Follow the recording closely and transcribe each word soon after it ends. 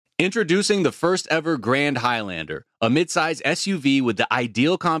Introducing the first ever Grand Highlander, a midsize SUV with the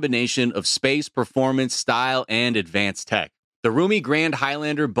ideal combination of space, performance, style, and advanced tech. The roomy Grand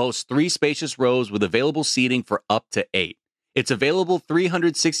Highlander boasts 3 spacious rows with available seating for up to 8. Its available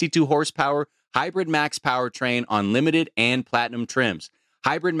 362 horsepower Hybrid Max powertrain on limited and platinum trims.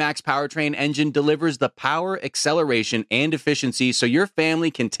 Hybrid Max powertrain engine delivers the power, acceleration, and efficiency so your family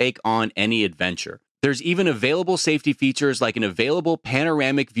can take on any adventure. There's even available safety features like an available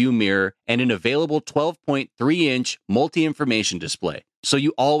panoramic view mirror and an available 12.3-inch multi-information display, so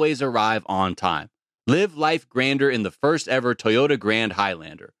you always arrive on time. Live life grander in the first ever Toyota Grand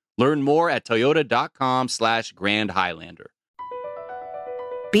Highlander. Learn more at toyota.com/Grand Highlander.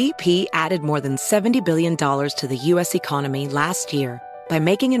 BP added more than $70 billion to the U.S. economy last year by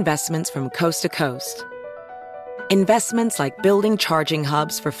making investments from coast to coast. Investments like building charging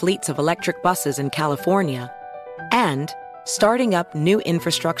hubs for fleets of electric buses in California and starting up new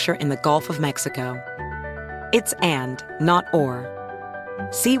infrastructure in the Gulf of Mexico. It's and, not or.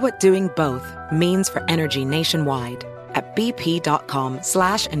 See what doing both means for energy nationwide at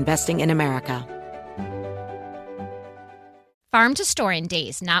bp.com/investing in America. Farm to store in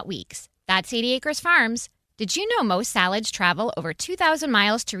days, not weeks. That's 80 Acres Farms. Did you know most salads travel over 2,000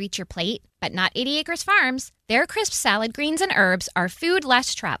 miles to reach your plate? But not 80 Acres Farms. Their crisp salad greens and herbs are food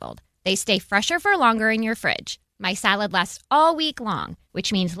less traveled. They stay fresher for longer in your fridge. My salad lasts all week long,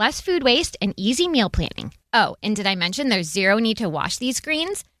 which means less food waste and easy meal planning. Oh, and did I mention there's zero need to wash these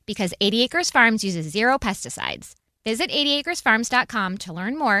greens? Because 80 Acres Farms uses 0 pesticides. Visit 80acresfarms.com to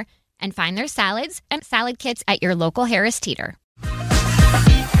learn more and find their salads and salad kits at your local Harris Teeter.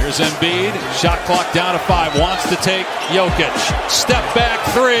 Here's Embiid. Shot clock down to 5. Wants to take Jokic. Step back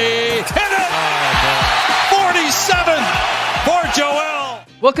 3. Hit it! 47 for Joel.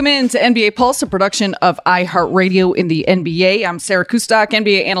 Welcome in to NBA Pulse, a production of iHeartRadio in the NBA. I'm Sarah Kustok,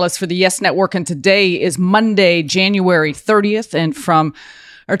 NBA analyst for the Yes Network, and today is Monday, January 30th. And from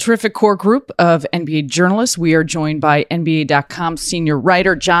our terrific core group of NBA journalists, we are joined by NBA.com senior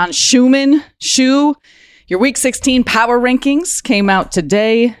writer John Schuhmann. Shu, your Week 16 power rankings came out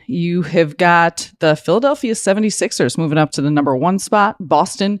today. You have got the Philadelphia 76ers moving up to the number 1 spot,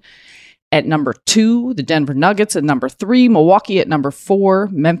 Boston at number 2, the Denver Nuggets at number 3, Milwaukee at number 4,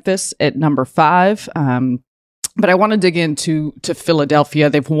 Memphis at number 5. But I want to dig into Philadelphia.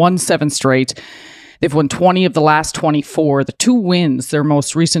 They've won 7 straight. They've won 20 of the last 24. The 2 wins, their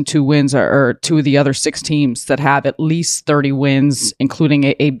most recent 2 wins, are 2 of the other 6 teams that have at least 30 wins,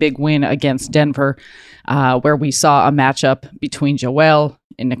 including a big win against Denver, where we saw a matchup between Joel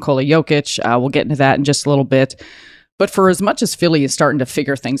and Nikola Jokic. We'll get into that in just a little bit. But for as much as Philly is starting to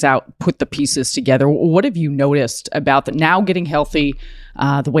figure things out, put the pieces together, what have you noticed about the now getting healthy,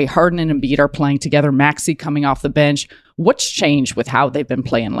 the way Harden and Embiid are playing together, Maxey coming off the bench? What's changed with how they've been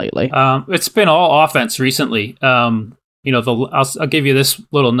playing lately? It's been all offense recently. I'll give you this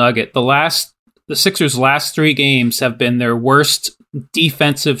little nugget. The Sixers' last 3 games have been their worst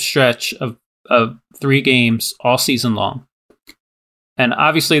defensive stretch of 3 games all season long. And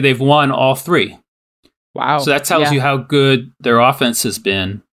obviously they've won all 3. Wow. So that tells you how good their offense has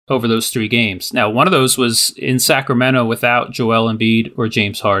been over those 3 games. Now, one of those was in Sacramento without Joel Embiid or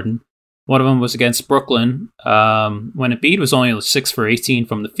James Harden. One of them was against Brooklyn when Embiid was only 6 for 18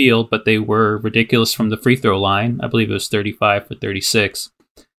 from the field, but they were ridiculous from the free throw line. I believe it was 35 for 36.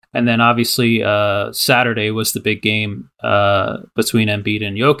 And then obviously Saturday was the big game between Embiid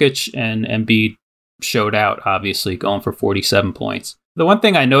and Jokic, and Embiid showed out, obviously, going for 47 points. The one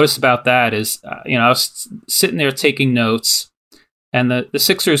thing I noticed about that is, I was sitting there taking notes, and the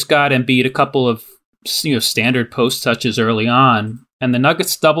Sixers got Embiid a couple of standard post touches early on, and the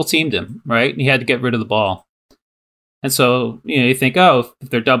Nuggets double teamed him, right? And he had to get rid of the ball. And so, you think, if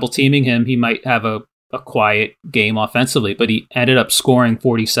they're double teaming him, he might have a quiet game offensively, but he ended up scoring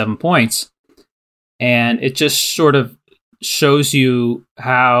 47 points. And it just sort of shows you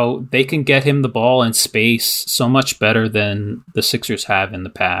how they can get him the ball in space so much better than the Sixers have in the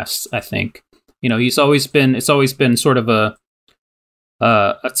past. I think, it's always been sort of a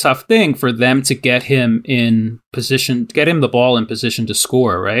tough thing for them to get him in position, get him the ball in position to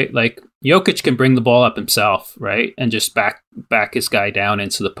score, right? Like Jokic can bring the ball up himself, right? And just back his guy down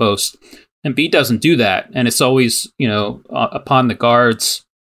into the post. Embiid doesn't do that. And it's always, upon the guards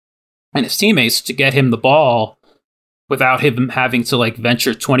and his teammates to get him the ball without him having to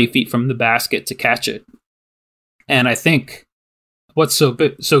venture 20 feet from the basket to catch it. And I think what's so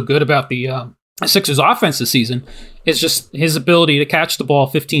good about the Sixers offense this season is just his ability to catch the ball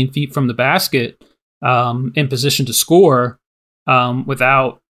 15 feet from the basket in position to score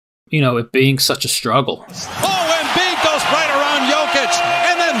without, it being such a struggle. Oh, Embiid goes right around Jokic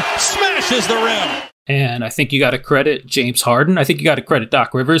and then brushes the rim. And I think you got to credit James Harden. I think you got to credit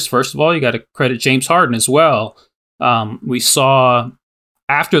Doc Rivers. First of all, you got to credit James Harden as well. We saw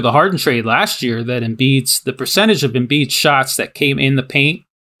after the Harden trade last year that the percentage of Embiid's shots that came in the paint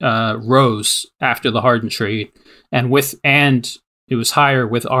rose after the Harden trade, and it was higher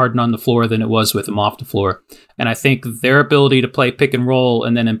with Harden on the floor than it was with him off the floor. And I think their ability to play pick and roll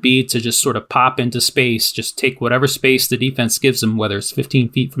and then Embiid to just sort of pop into space, just take whatever space the defense gives him, whether it's 15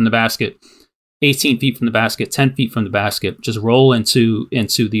 feet from the basket, 18 feet from the basket, 10 feet from the basket, just roll into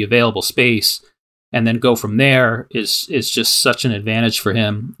the available space and then go from there is just such an advantage for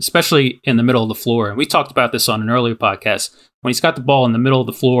him, especially in the middle of the floor. And we talked about this on an earlier podcast. When he's got the ball in the middle of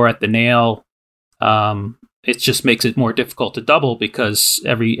the floor at the nail, it just makes it more difficult to double because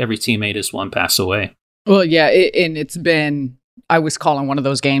every teammate is one pass away. Well, yeah, and it's been, I was calling one of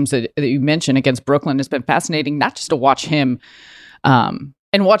those games that you mentioned against Brooklyn. It's been fascinating not just to watch him and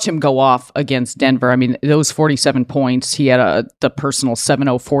watch him go off against Denver. I mean, those 47 points, he had the personal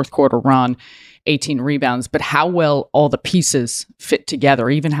 7-0 fourth quarter run, 18 rebounds, but how well all the pieces fit together,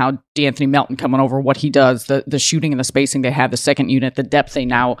 even how D'Anthony Melton coming over, what he does, the shooting and the spacing they have, the second unit, the depth they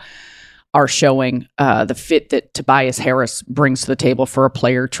now are showing, the fit that Tobias Harris brings to the table for a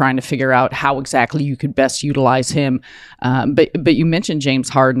player trying to figure out how exactly you could best utilize him. But you mentioned James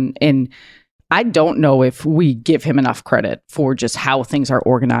Harden, and I don't know if we give him enough credit for just how things are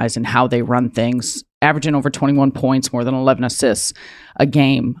organized and how they run things, averaging over 21 points, more than 11 assists a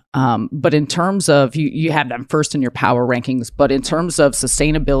game. But in terms of, you have them first in your power rankings, but in terms of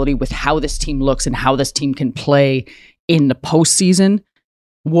sustainability with how this team looks and how this team can play in the postseason,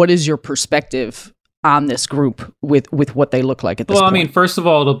 what is your perspective on this group with what they look like at this point? Well, I mean, first of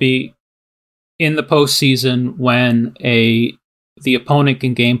all, it'll be in the postseason when the opponent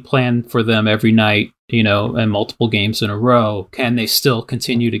can game plan for them every night, and multiple games in a row. Can they still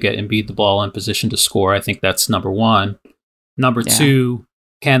continue to get Embiid the ball in position to score? I think that's number one. Number two,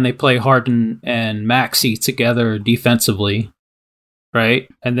 can they play Harden and Maxey together defensively? Right?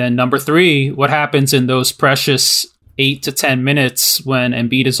 And then number three, what happens in those precious 8 to 10 minutes when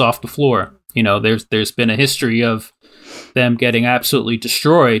Embiid is off the floor? There's been a history of them getting absolutely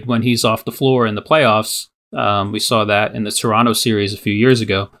destroyed when he's off the floor in the playoffs. We saw that in the Toronto series a few years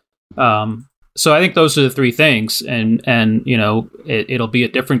ago. So I think those are the three things, and it'll be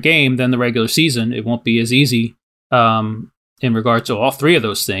a different game than the regular season. It won't be as easy in regard to all three of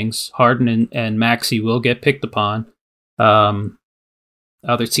those things. Harden and Maxey will get picked upon.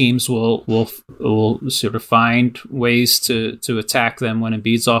 Other teams will sort of find ways to attack them when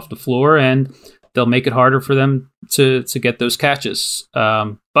Embiid's off the floor, and they'll make it harder for them to get those catches.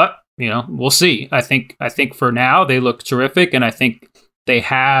 But we'll see. I think for now they look terrific, and I think they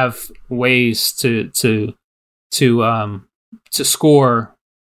have ways to score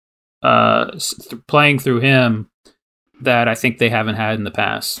playing through him that I think they haven't had in the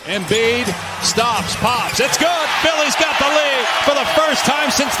past. Embiid stops, pops. It's good. Philly's got the lead for the first time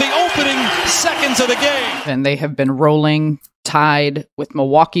since the opening seconds of the game. And they have been rolling, tied with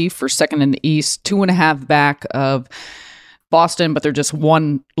Milwaukee for second in the East, 2.5 back of Boston, but they're just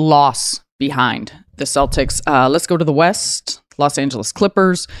one loss behind the Celtics. Let's go to the West. Los Angeles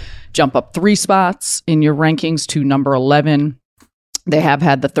Clippers jump up 3 spots in your rankings to number 11. They have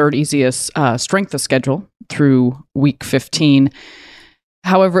had the third easiest strength of schedule through week 15.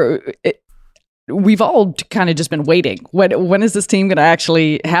 However, we've all kind of just been waiting. When is this team going to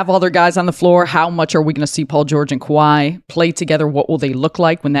actually have all their guys on the floor? How much are we going to see Paul George and Kawhi play together? What will they look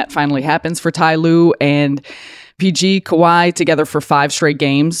like when that finally happens for Ty Lue and PG? Kawhi together for 5 straight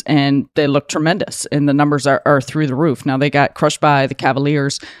games, and they look tremendous, and the numbers are through the roof. Now, they got crushed by the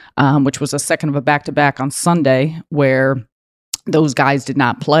Cavaliers, which was a second of a back-to-back on Sunday, where those guys did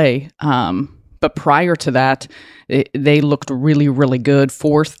not play. But prior to that, they looked really, really good.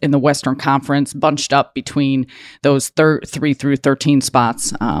 Fourth in the Western Conference, bunched up between those 3 through 13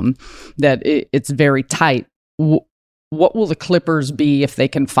 spots. It's very tight. What will the Clippers be if they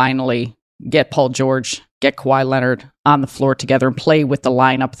can finally get Paul George, get Kawhi Leonard on the floor together and play with the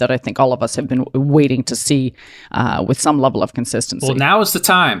lineup that I think all of us have been waiting to see with some level of consistency? Well, now is the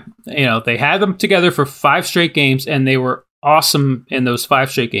time. They had them together for 5 straight games, and they were awesome in those 5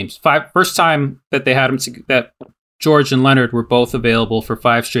 straight games. First time that they had them that George and Leonard were both available for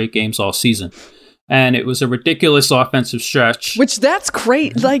 5 straight games all season. And it was a ridiculous offensive stretch. Which that's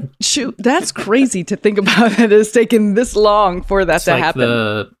great. Like, shoot, that's crazy to think about. It has taken this long for that to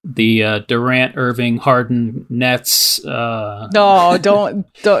happen. The Durant, Irving, Harden, Nets. No,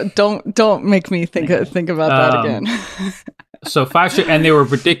 don't make me think about that again. So 5 straight, and they were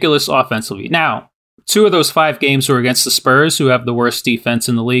ridiculous offensively. Now, 2 of those 5 games were against the Spurs, who have the worst defense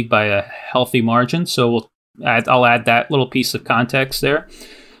in the league by a healthy margin. So I'll add that little piece of context there.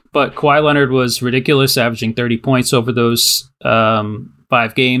 But Kawhi Leonard was ridiculous, averaging 30 points over those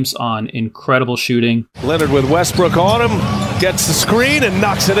 5 games on incredible shooting. Leonard with Westbrook on him, gets the screen and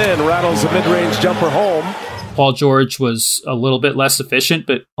knocks it in, rattles a mid-range jumper home. Paul George was a little bit less efficient,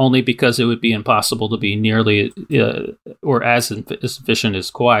 but only because it would be impossible to be nearly or as efficient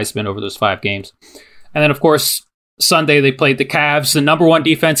as Kawhi's been over those 5 games. And then, of course, Sunday they played the Cavs, the number 1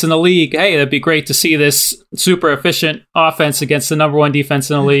 defense in the league. Hey, that'd be great to see this super efficient offense against the number 1 defense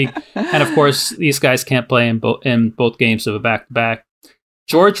in the league. And of course, these guys can't play in both games of a back-to-back.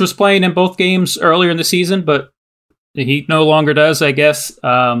 George was playing in both games earlier in the season, but he no longer does, I guess.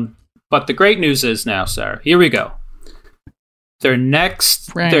 But the great news is now, Sarah, here we go. Their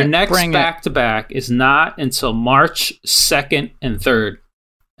next back-to-back is not until March 2nd and 3rd.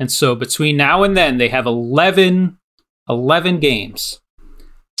 And so between now and then, they have 11 games.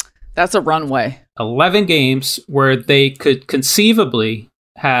 That's a runway. 11 games where they could conceivably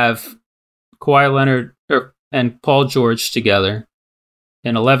have Kawhi Leonard and Paul George together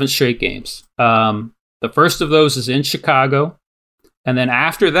in 11 straight games. The first of those is in Chicago. And then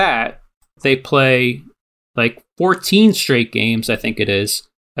after that, they play like 14 straight games, I think it is,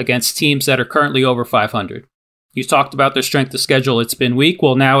 against teams that are currently over 500. You talked about their strength of schedule. It's been weak.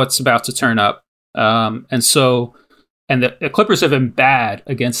 Well, now it's about to turn up. And the Clippers have been bad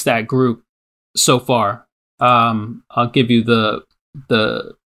against that group so far. I'll give you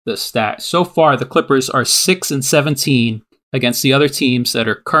the stat. So far, the Clippers are 6-17 against the other teams that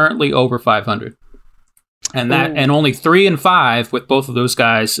are currently over 500. And only 3-5 with both of those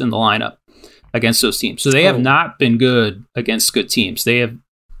guys in the lineup against those teams. So they have not been good against good teams. They have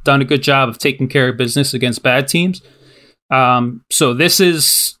done a good job of taking care of business against bad teams. So this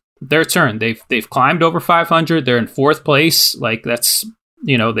is their turn. They've climbed over 500. They're in 4th place. Like that's,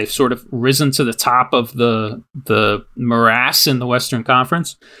 they've sort of risen to the top of the morass in the Western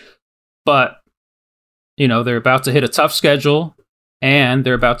Conference. But, they're about to hit a tough schedule. And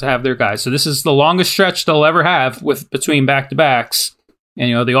they're about to have their guys. So this is the longest stretch they'll ever have between back-to-backs.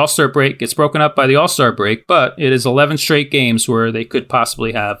 And, the All-Star break gets broken up by the All-Star break, but it is 11 straight games where they could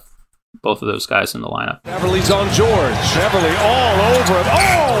possibly have both of those guys in the lineup. Beverly's on George. Beverly all over him.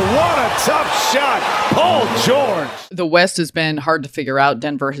 Oh, what a tough shot. Paul George. The West has been hard to figure out.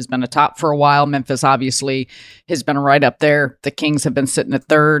 Denver has been atop for a while. Memphis obviously has been right up there. The Kings have been sitting at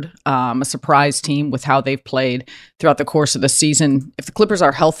 3rd. A surprise team with how they've played throughout the course of the season. If the Clippers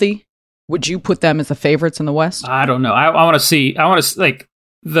are healthy, would you put them as the favorites in the West? I don't know. I want to see like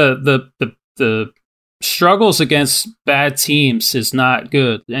the struggles against bad teams is not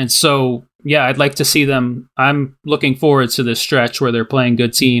good. And so, yeah, I'd like to see them. I'm looking forward to this stretch where they're playing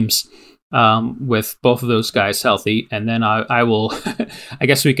good teams with both of those guys healthy. And then I will, I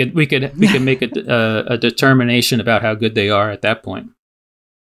guess we can make a determination about how good they are at that point.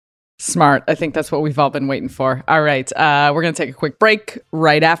 Smart. I think that's what we've all been waiting for. All right. We're going to take a quick break.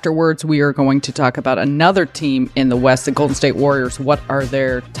 Right afterwards, we are going to talk about another team in the West, the Golden State Warriors. What are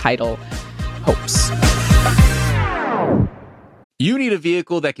their title hopes? You need a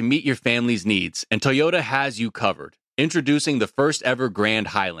vehicle that can meet your family's needs, and Toyota has you covered. Introducing the first ever Grand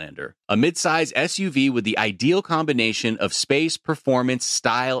Highlander, a midsize SUV with the ideal combination of space, performance,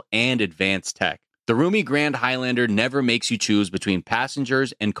 style, and advanced tech. The roomy Grand Highlander never makes you choose between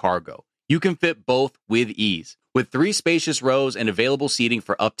passengers and cargo. You can fit both with ease. With 3 spacious rows and available seating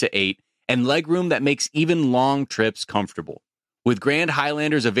for up to 8, and legroom that makes even long trips comfortable. With Grand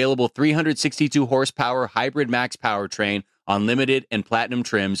Highlander's available 362 horsepower hybrid max powertrain on limited and platinum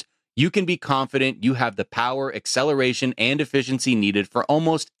trims, you can be confident you have the power, acceleration, and efficiency needed for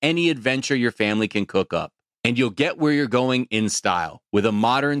almost any adventure your family can cook up. And you'll get where you're going in style, with a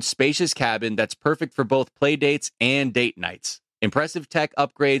modern, spacious cabin that's perfect for both play dates and date nights. Impressive tech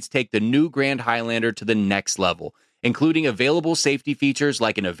upgrades take the new Grand Highlander to the next level, including available safety features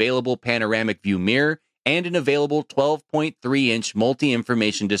like an available panoramic view mirror and an available 12.3-inch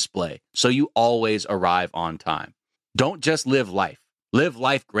multi-information display, so you always arrive on time. Don't just live life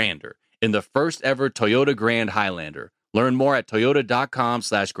grander in the first ever Toyota Grand Highlander. Learn more at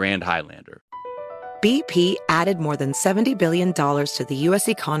toyota.com/Grand Highlander. BP added more than $70 billion to the U.S.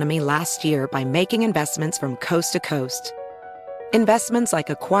 economy last year by making investments from coast to coast. Investments like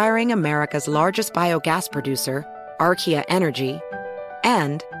acquiring America's largest biogas producer, Archaea Energy,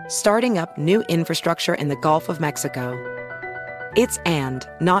 and starting up new infrastructure in the Gulf of Mexico. It's and,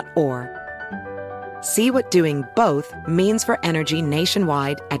 not or. See what doing both means for energy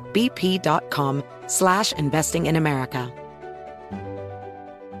nationwide at bp.com/investing in America.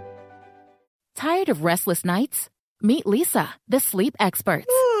 Tired Tired of restless nights? Meet Lisa, the sleep experts.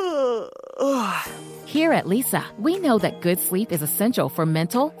 Here at Lisa, we know that good sleep is essential for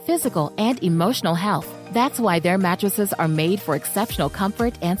mental, physical, and emotional health. That's why their mattresses are made for exceptional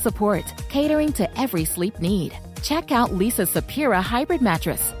comfort and support, catering to every sleep need. Check out Lisa's Sapira Hybrid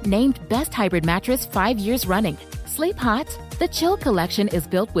Mattress, named Best Hybrid Mattress 5 years running. Sleep hot? The Chill Collection is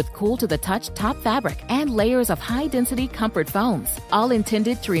built with cool-to-the-touch top fabric and layers of high-density comfort foams, all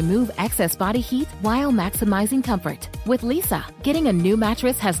intended to remove excess body heat while maximizing comfort. With Lisa, getting a new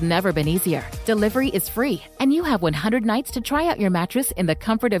mattress has never been easier. Delivery is free, and you have 100 nights to try out your mattress in the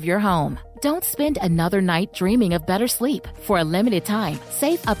comfort of your home. Don't spend another night dreaming of better sleep. For a limited time,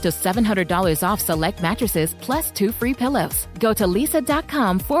 save up to $700 off select mattresses plus 2 free pillows. Go to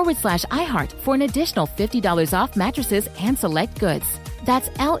lisa.com/iHeart for an additional $50 off mattresses and select goods. That's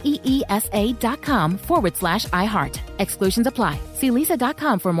LEESA.com/iHeart. Exclusions apply. See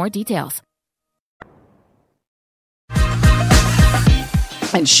lisa.com for more details.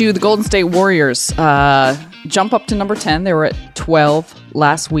 And the Golden State Warriors jump up to number 10. They were at 12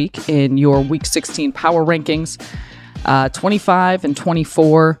 last week in your Week 16 power rankings. 25 and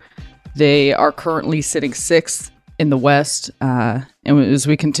 24. They are currently sitting 6th in the West. And as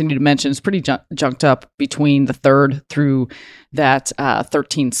we continue to mention, it's pretty junked up between the 3rd through that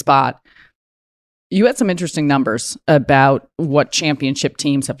 13th spot. You had some interesting numbers about what championship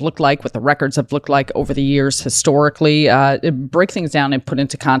teams have looked like, what the records have looked like over the years historically. Break things down and put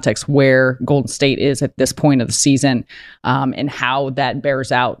into context where Golden State is at this point of the season, and how that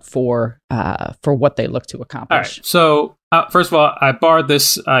bears out for what they look to accomplish. All right. So first of all, I borrowed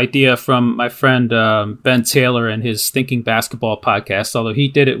this idea from my friend Ben Taylor and his Thinking Basketball podcast, although he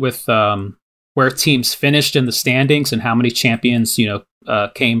did it with where teams finished in the standings and how many champions,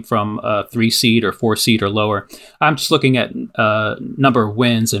 came from a 3 seed or 4 seed or lower. I'm just looking at number of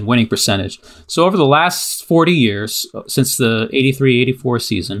wins and winning percentage. So over the last 40 years, since the 83-84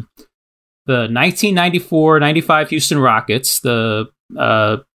 season, the 1994-95 Houston Rockets, the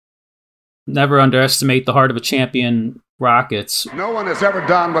never underestimate the heart of a champion Rockets. No one has ever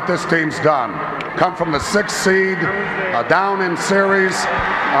done what this team's done. Come from the 6th seed, down in series.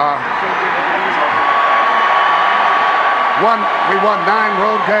 We won 9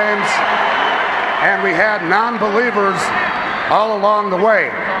 road games, and we had non-believers all along the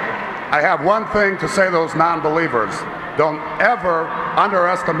way. I have one thing to say to those non-believers. Don't ever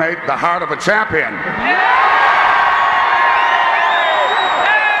underestimate the heart of a champion.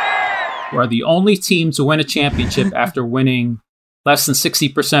 We're the only team to win a championship after winning less than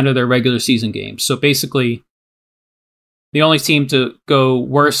 60% of their regular season games. So basically, the only team to go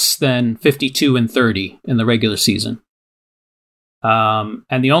worse than 52-30 in the regular season.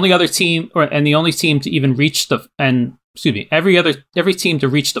 And the only other team, every team to reach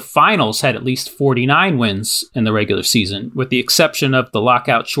the finals had at least 49 wins in the regular season, with the exception of the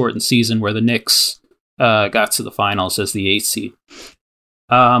lockout shortened season where the Knicks got to the finals as the 8th seed.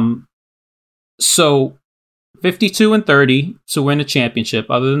 So 52-30 to win a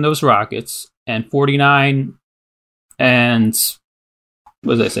championship, other than those Rockets, and 49 and.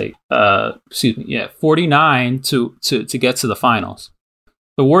 What did I say? 49 to get to the finals.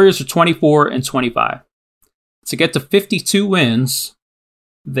 The Warriors are 24-25. To get to 52 wins,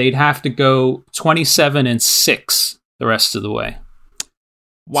 they'd have to go 27-6 the rest of the way.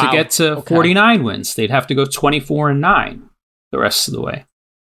 Wow. To get to 49 wins, they'd have to go 24-9 the rest of the way.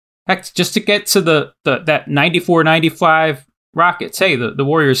 Heck, just to get to that 94-95 Rockets, hey, the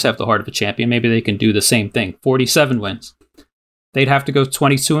Warriors have the heart of a champion. Maybe they can do the same thing. 47 wins. They'd have to go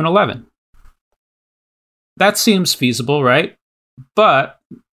 22-11. That seems feasible, right? But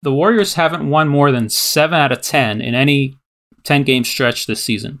the Warriors haven't won more than 7 out of 10 in any 10-game stretch this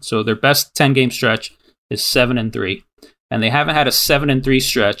season. So their best 10-game stretch is 7-3. And they haven't had a 7-3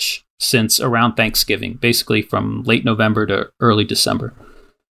 stretch since around Thanksgiving, basically from late November to early December.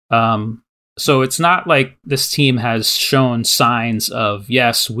 So it's not like this team has shown signs of,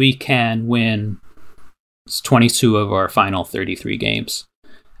 yes, we can win 22 of our final 33 games.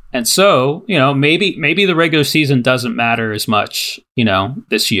 And so, maybe the regular season doesn't matter as much,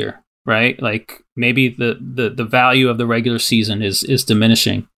 this year, right? Like maybe the value of the regular season is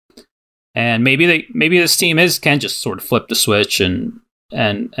diminishing. And maybe this team can just sort of flip the switch and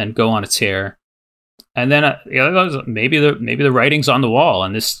go on a tear. And then maybe the writing's on the wall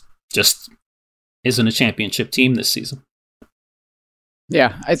and this just isn't a championship team this season.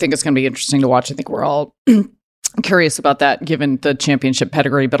 Yeah, I think it's going to be interesting to watch. I think we're all curious about that given the championship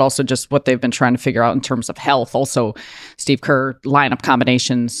pedigree, but also just what they've been trying to figure out in terms of health. Also, Steve Kerr, lineup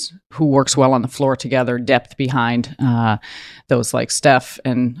combinations, who works well on the floor together, depth behind those like Steph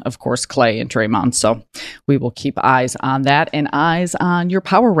and, of course, Clay and Draymond. So we will keep eyes on that and eyes on your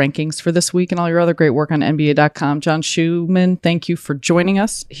power rankings for this week and all your other great work on NBA.com. John Schuhmann, thank you for joining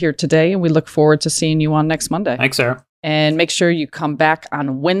us here today, and we look forward to seeing you on next Monday. Thanks, Sarah. And make sure you come back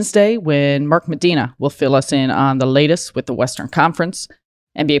on Wednesday when Mark Medina will fill us in on the latest with the Western Conference.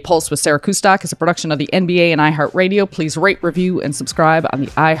 NBA Pulse with Sarah Kustok is a production of the NBA and iHeartRadio. Please rate, review, and subscribe on the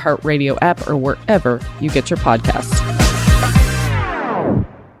iHeartRadio app or wherever you get your podcasts.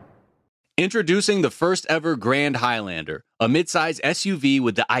 Introducing the first ever Grand Highlander, a midsize SUV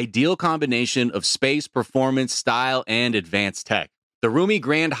with the ideal combination of space, performance, style, and advanced tech. The roomy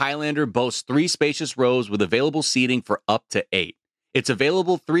Grand Highlander boasts 3 spacious rows with available seating for up to 8. Its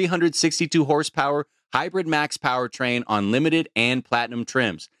available 362 horsepower Hybrid Max powertrain on limited and platinum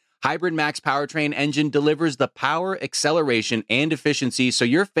trims. Hybrid Max powertrain engine delivers the power, acceleration, and efficiency so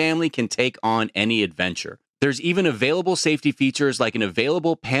your family can take on any adventure. There's even available safety features like an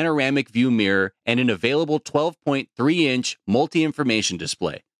available panoramic view mirror and an available 12.3-inch multi-information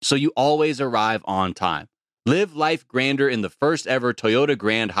display, so you always arrive on time. Live life grander in the first ever Toyota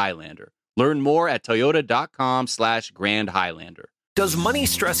Grand Highlander. Learn more at toyota.com/Grand Highlander. Does money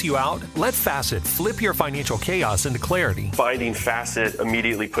stress you out? Let Facet flip your financial chaos into clarity. Finding Facet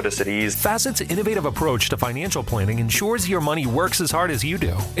immediately put us at ease. Facet's innovative approach to financial planning ensures your money works as hard as you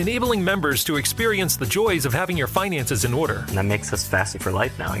do, enabling members to experience the joys of having your finances in order. And that makes us Facet for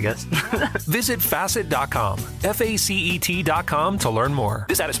life now, I guess. Visit Facet.com, FACET.com to learn more.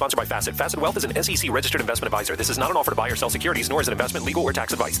 This ad is sponsored by Facet. Facet Wealth is an SEC registered investment advisor. This is not an offer to buy or sell securities, nor is it investment, legal, or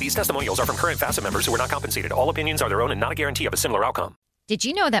tax advice. These testimonials are from current Facet members who are not compensated. All opinions are their own and not a guarantee of a similar outcome. Did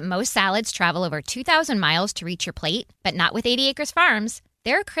you know that most salads travel over 2,000 miles to reach your plate? But not with 80 Acres Farms.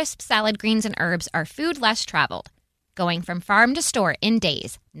 Their crisp salad greens and herbs are food less traveled, going from farm to store in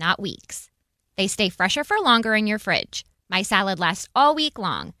days, not weeks. They stay fresher for longer in your fridge. My salad lasts all week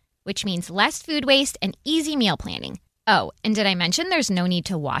long, which means less food waste and easy meal planning. Oh, and did I mention there's no need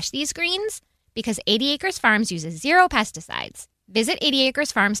to wash these greens? Because 80 Acres Farms uses 0 pesticides. Visit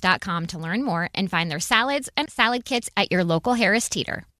 80acresfarms.com to learn more and find their salads and salad kits at your local Harris Teeter.